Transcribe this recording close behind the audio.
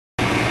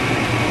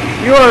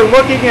You are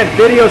looking at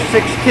video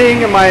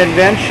 16 of my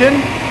invention.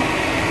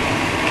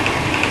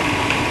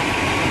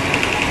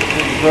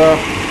 This is,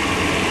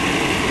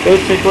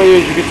 basically,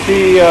 as you can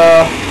see,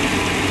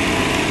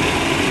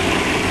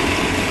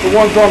 the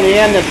ones on the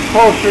end that's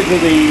closer to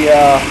the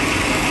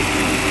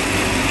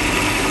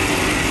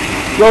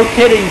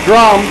rotating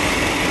drums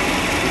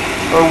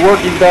are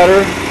working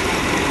better,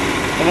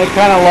 and it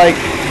kind of like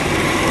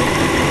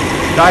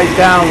dies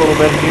down a little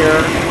bit here.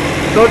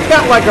 So it's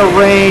got like a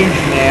range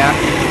now.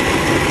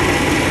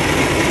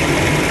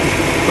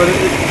 But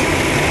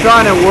it's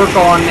trying to work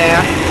on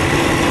that.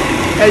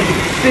 As you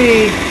can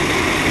see,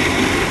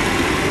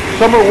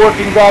 some are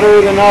working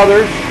better than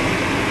others.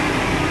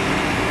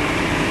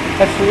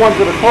 That's the ones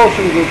that are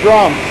closer to the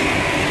drums.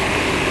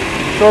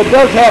 So it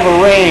does have a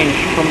range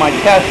from my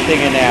testing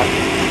and that.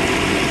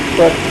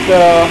 But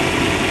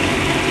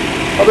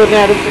other than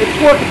that, it's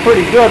working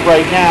pretty good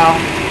right now.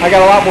 I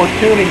got a lot more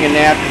tuning in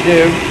that to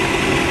do.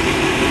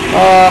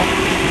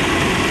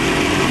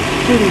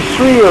 See, these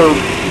three are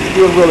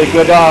doing really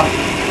good.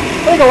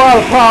 I think a lot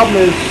of the problem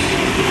is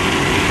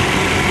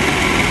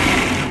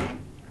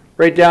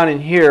right down in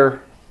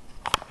here.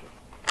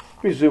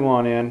 Let me zoom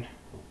on in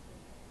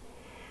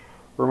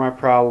where my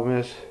problem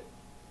is.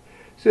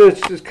 See,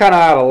 it's just kind of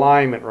out of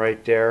alignment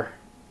right there.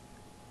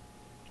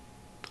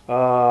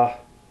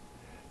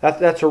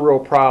 That's a real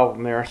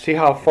problem there. See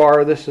how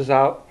far this is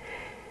out?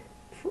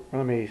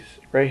 Let me,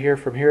 right here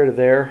from here to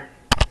there.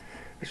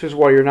 This is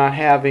why you're not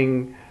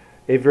having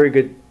a very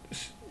good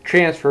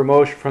transfer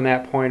motion from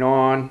that point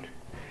on.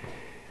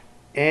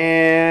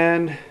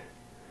 And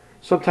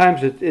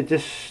sometimes it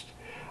just,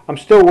 I'm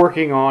still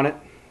working on it.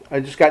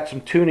 I just got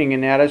some tuning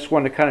in that. I just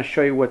wanted to kind of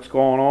show you what's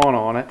going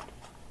on it.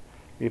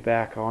 Let me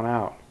back on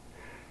out.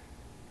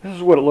 This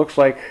is what it looks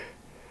like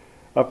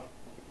up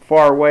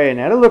far away, and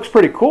it looks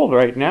pretty cool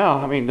right now.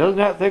 I mean, doesn't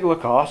that thing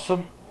look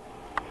awesome?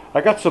 I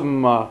got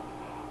some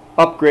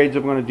upgrades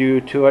I'm going to do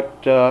to it.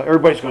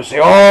 Everybody's going to say,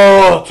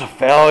 oh, it's a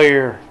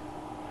failure.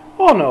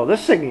 Oh no,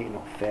 this thing ain't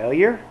no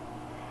failure.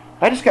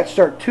 I just got to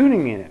start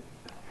tuning in it.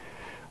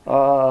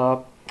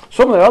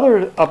 Some of the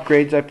other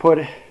upgrades I put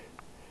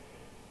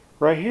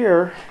right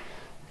here,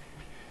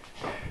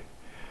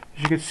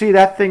 as you can see,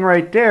 that thing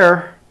right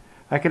there,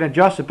 I can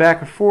adjust it back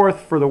and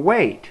forth for the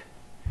weight.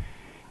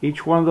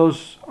 Each one of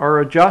those are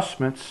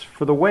adjustments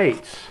for the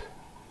weights.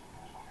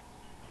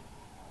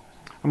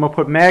 I'm going to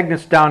put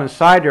magnets down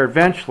inside there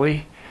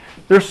eventually.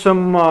 There's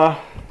some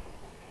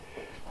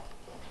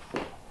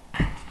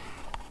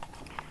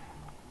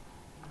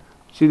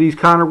see, these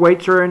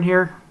counterweights are in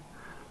here.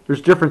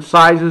 There's different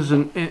sizes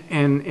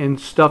and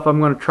stuff I'm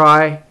going to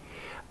try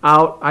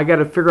out. I got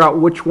to figure out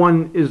which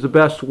one is the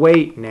best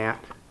weight in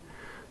that.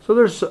 So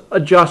there's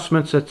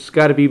adjustments that's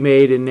got to be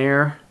made in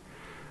there.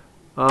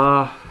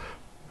 I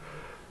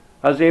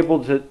was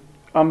able to,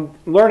 I'm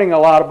learning a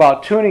lot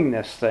about tuning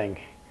this thing.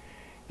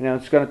 You know,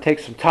 it's going to take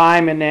some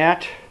time in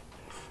that.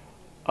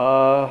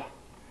 And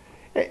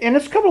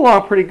it's coming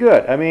along pretty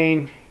good. I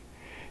mean,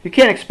 you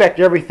can't expect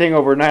everything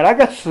overnight. I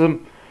got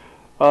some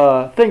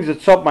things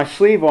that's up my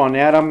sleeve on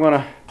that. I'm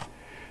not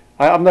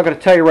going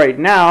to tell you right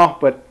now,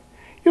 but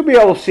you'll be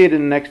able to see it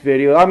in the next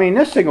video. I mean,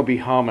 this thing will be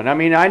humming. I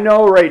mean, I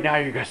know right now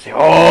you're going to say,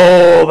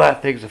 oh,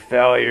 that thing's a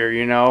failure,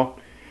 you know.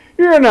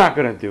 You're not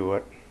going to do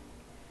it.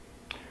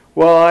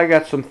 Well, I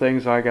got some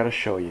things I got to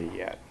show you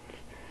yet.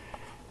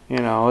 You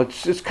know,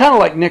 it's kind of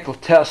like Nikola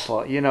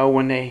Tesla, you know,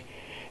 when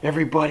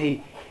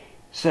everybody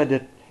said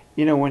that,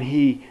 you know, when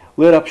he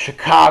lit up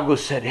Chicago,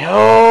 said,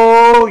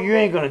 oh, you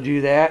ain't going to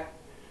do that.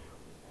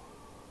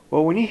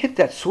 Well, when he hit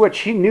that switch,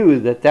 he knew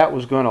that that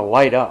was going to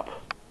light up.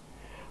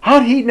 How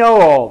did he know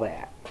all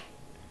that?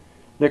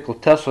 Nikola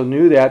Tesla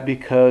knew that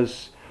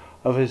because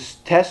of his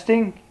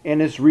testing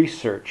and his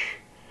research.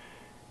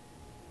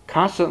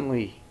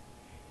 Constantly.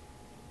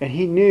 And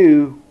he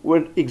knew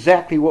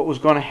exactly what was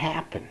going to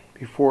happen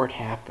before it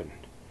happened.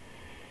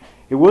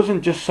 It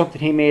wasn't just something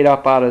he made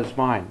up out of his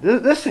mind.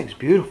 This thing's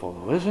beautiful,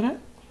 though, isn't it?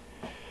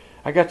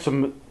 I got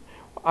some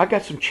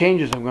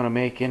changes I'm going to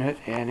make in it,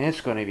 and it's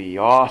going to be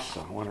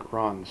awesome when it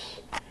runs.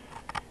 I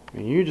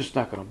mean, you're just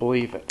not going to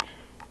believe it.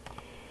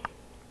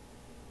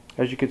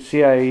 As you can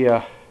see,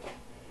 I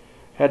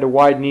had to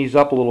widen these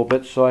up a little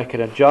bit so I could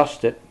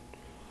adjust it,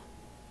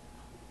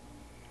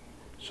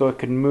 so it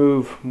can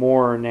move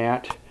more in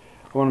that.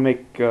 I want to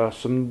make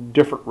some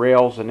different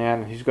rails in that,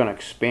 and he's going to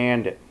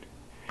expand it.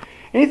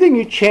 Anything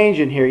you change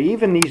in here,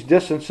 even these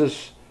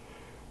distances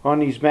on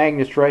these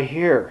magnets right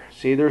here.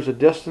 See, there's a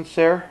distance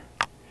there.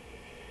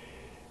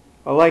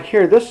 Like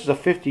here, this is a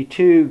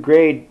 52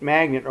 grade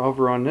magnet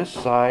over on this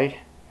side,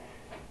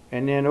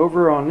 and then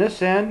over on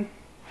this end,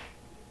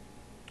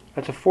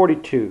 that's a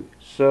 42.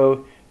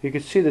 So you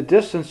can see the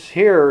distance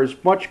here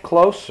is much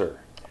closer.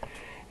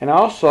 And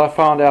also, I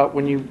found out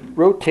when you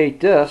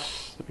rotate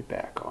this, let me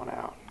back on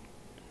out.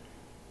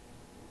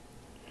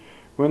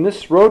 When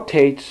this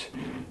rotates,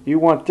 you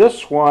want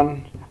this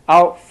one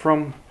out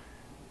from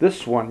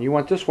this one. You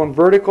want this one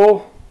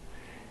vertical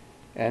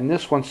and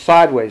this one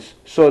sideways.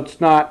 So it's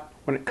not,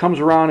 when it comes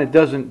around, it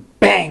doesn't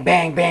bang,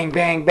 bang, bang,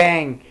 bang,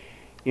 bang.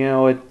 You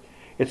know,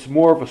 it's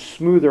more of a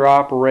smoother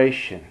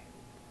operation.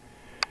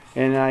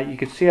 And you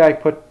can see I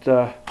put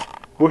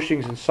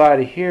bushings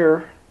inside of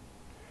here.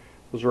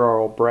 Those are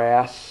all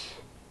brass.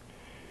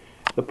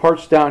 The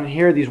parts down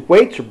here, these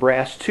weights are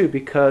brass too,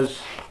 because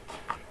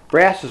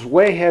brass is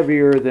way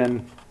heavier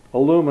than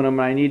aluminum,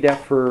 and I need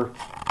that for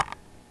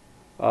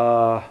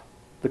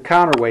the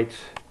counterweights.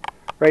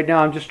 Right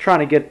now I'm just trying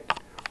to get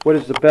what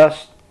is the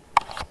best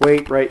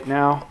weight right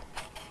now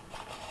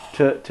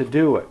to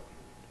do it.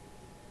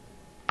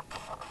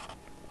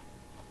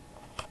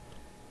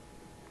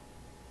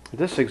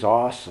 This thing's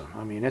awesome.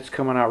 I mean, it's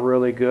coming out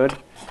really good.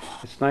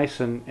 It's nice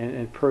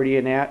and pretty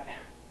and that.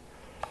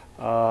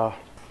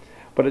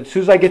 But as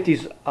soon as I get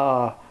these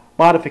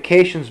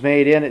modifications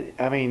made in it,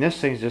 I mean, this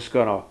thing's just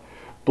gonna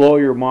blow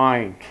your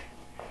mind.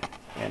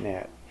 And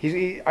that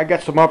I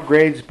got some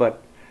upgrades,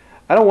 but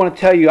I don't want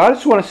to tell you. I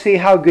just want to see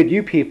how good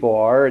you people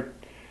are,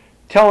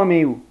 telling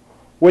me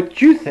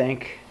what you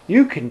think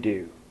you can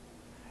do,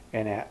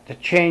 and that to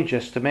change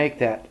this, to make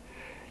that.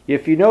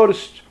 If you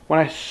noticed,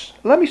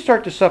 let me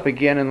start this up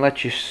again and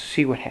let you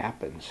see what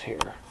happens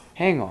here.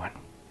 Hang on.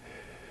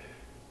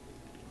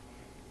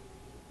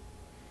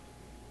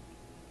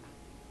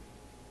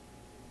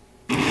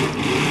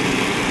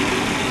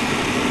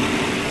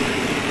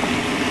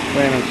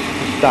 Wait a minute,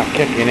 it's not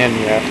kicking in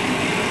yet.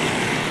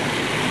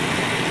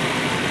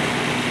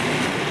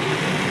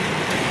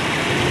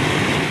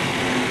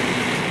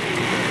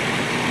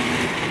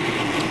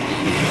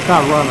 It's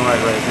not running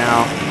right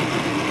now.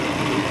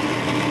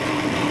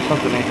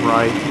 Something ain't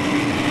right.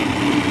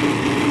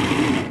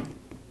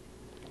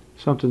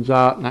 Something's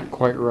out, not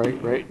quite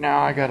right now.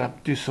 I gotta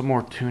do some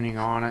more tuning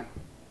on it.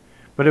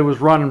 But it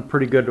was running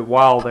pretty good a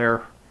while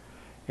there.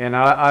 And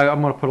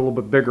I'm gonna put a little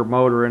bit bigger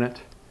motor in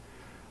it.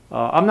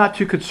 I'm not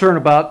too concerned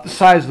about the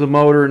size of the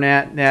motor and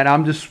that.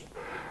 I'm just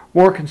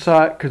more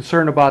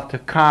concerned about the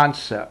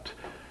concept.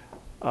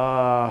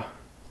 Right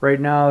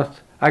now,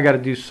 I got to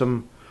do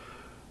some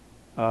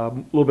a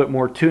little bit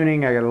more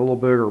tuning. I got a little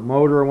bigger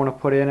motor I want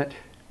to put in it.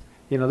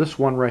 You know, this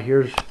one right here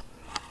is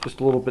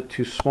just a little bit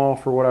too small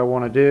for what I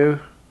want to do.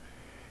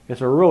 It's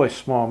a really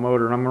small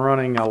motor, and I'm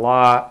running a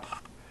lot.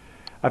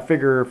 I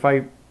figure if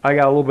I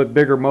got a little bit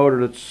bigger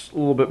motor that's a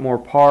little bit more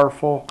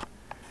powerful,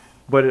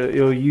 but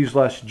it'll use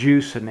less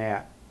juice in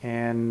that.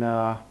 And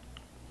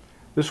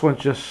this one's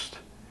just,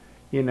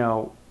 you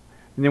know,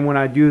 and then when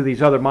I do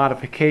these other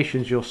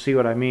modifications, you'll see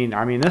what I mean.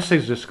 I mean, this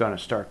thing's just going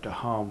to start to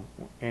hum,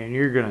 and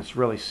you're going to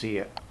really see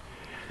it.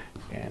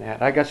 And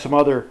I got some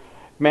other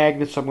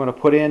magnets I'm going to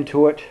put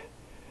into it.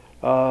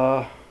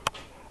 I'm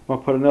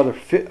going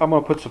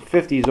to put some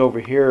 50s over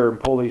here and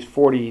pull these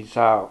 40s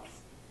out.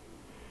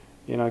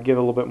 You know, give it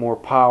a little bit more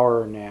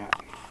power in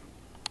that.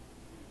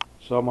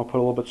 So I'm going to put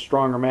a little bit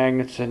stronger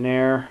magnets in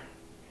there.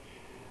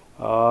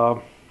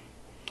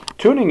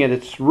 Tuning it,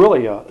 it's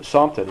really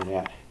something in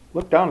that.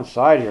 Look down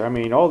inside here. I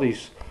mean, all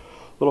these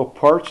little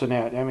parts in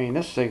that. I mean,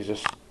 this thing's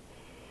just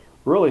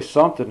really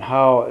something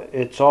how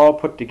it's all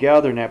put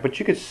together in that. But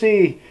you can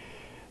see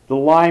the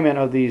alignment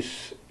of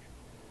these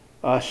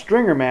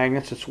stringer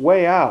magnets. It's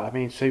way out. I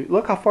mean, so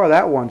look how far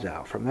that one's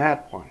out from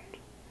that one.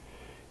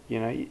 You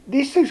know,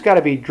 these things got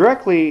to be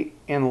directly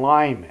in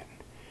alignment.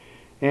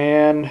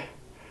 And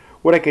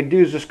what I could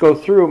do is just go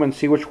through them and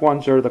see which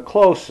ones are the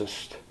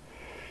closest.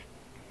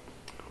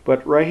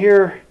 But right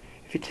here,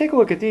 if you take a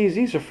look at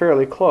these are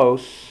fairly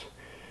close.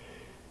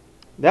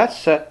 That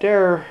set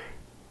there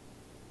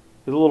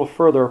is a little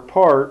further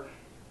apart.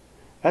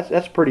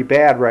 That's pretty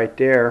bad right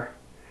there.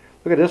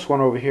 Look at this one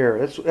over here.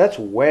 That's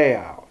way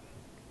out.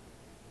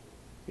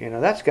 You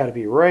know, that's got to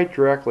be right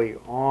directly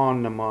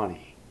on the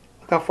money.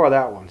 Look how far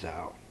that one's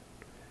out.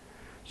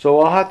 So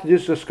all I'll have to do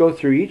is just go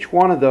through each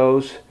one of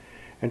those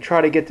and try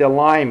to get the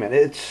alignment.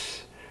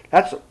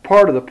 That's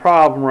part of the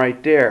problem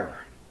right there.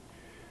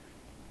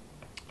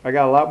 I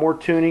got a lot more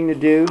tuning to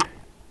do,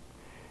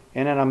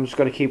 and then I'm just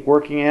going to keep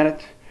working at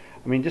it.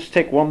 I mean, just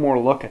take one more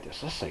look at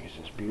this. This thing is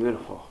just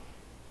beautiful.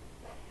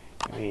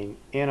 I mean,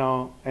 you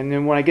know, and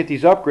then when I get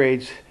these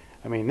upgrades,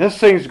 I mean, this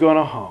thing's going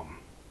to hum.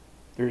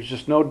 There's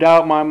just no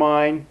doubt in my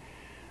mind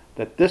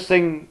that this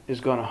thing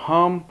is going to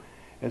hum.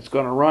 It's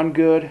going to run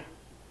good.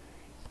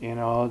 You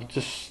know,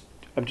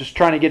 I'm just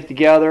trying to get it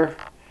together.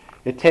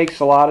 It takes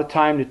a lot of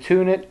time to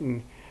tune it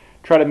and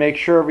try to make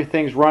sure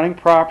everything's running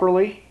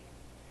properly.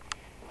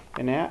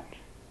 And that.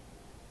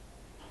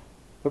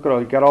 Look at all,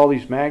 you got all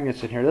these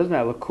magnets in here. Doesn't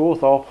that look cool?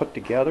 It's all put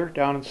together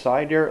down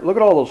inside there. Look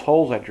at all those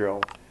holes I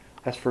drilled.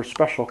 That's for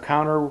special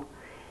counterweight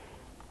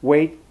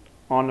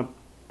on the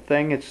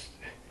thing.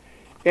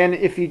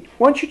 And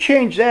once you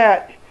change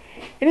that,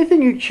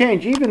 anything you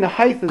change, even the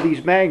height of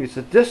these magnets,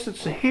 the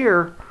distance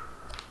here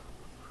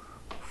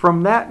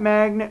from that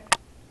magnet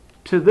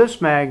to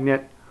this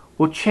magnet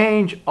will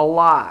change a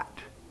lot.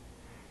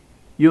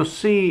 You'll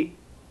see,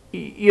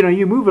 you know,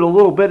 you move it a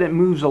little bit, it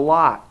moves a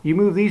lot. You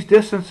move these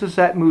distances,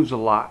 that moves a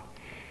lot.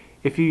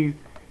 If you,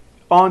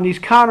 on these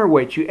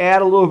counterweights, you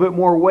add a little bit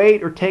more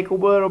weight or take a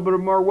little bit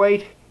more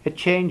weight, it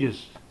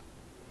changes.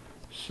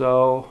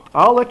 So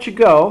I'll let you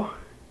go,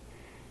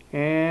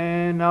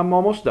 and I'm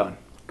almost done.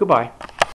 Goodbye.